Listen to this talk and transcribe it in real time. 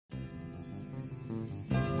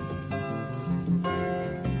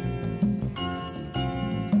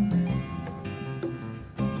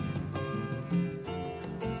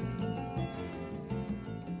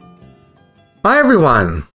Hi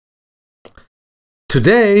everyone!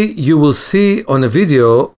 Today you will see on a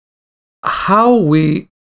video how we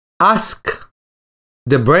ask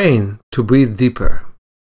the brain to breathe deeper.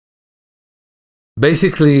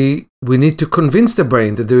 Basically, we need to convince the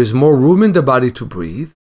brain that there is more room in the body to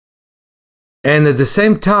breathe, and at the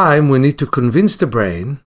same time we need to convince the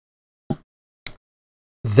brain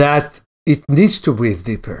that it needs to breathe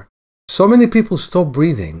deeper. So many people stop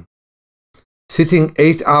breathing, sitting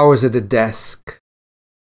 8 hours at a desk,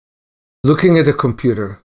 looking at a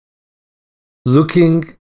computer,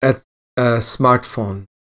 looking at a smartphone,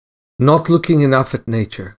 not looking enough at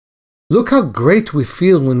nature. Look how great we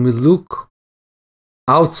feel when we look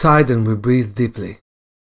outside and we breathe deeply.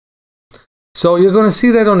 So you're going to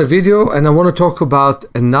see that on a video, and I want to talk about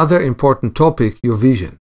another important topic, your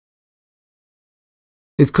vision.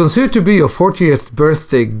 It's considered to be your 40th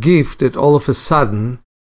birthday gift that all of a sudden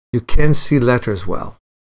you can see letters well.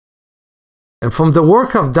 And from the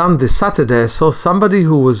work I've done this Saturday, I saw somebody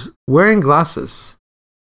who was wearing glasses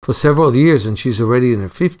for several years, and she's already in her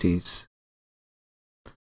 50s.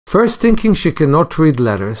 First thinking she cannot read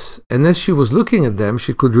letters, and as she was looking at them,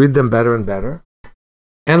 she could read them better and better.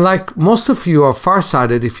 And like most of you are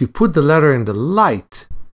farsighted, if you put the letter in the light,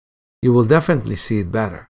 you will definitely see it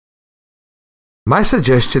better. My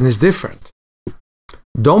suggestion is different.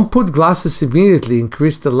 Don't put glasses immediately,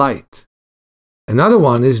 increase the light. Another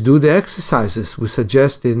one is do the exercises we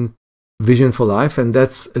suggest in Vision for Life, and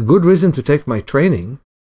that's a good reason to take my training.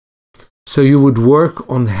 So you would work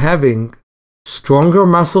on having stronger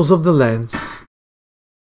muscles of the lens,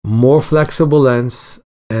 more flexible lens,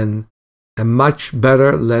 and a much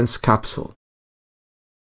better lens capsule.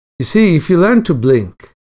 You see, if you learn to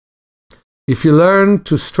blink, if you learn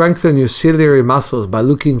to strengthen your ciliary muscles by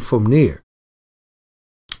looking from near,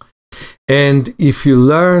 and if you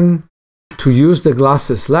learn to use the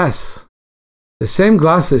glasses less, the same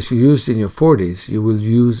glasses you used in your 40s, you will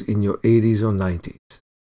use in your 80s or 90s.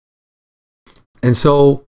 And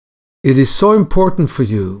so it is so important for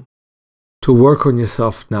you to work on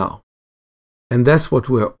yourself now. And that's what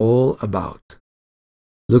we're all about.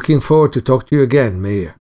 Looking forward to talk to you again,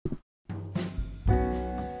 Meir.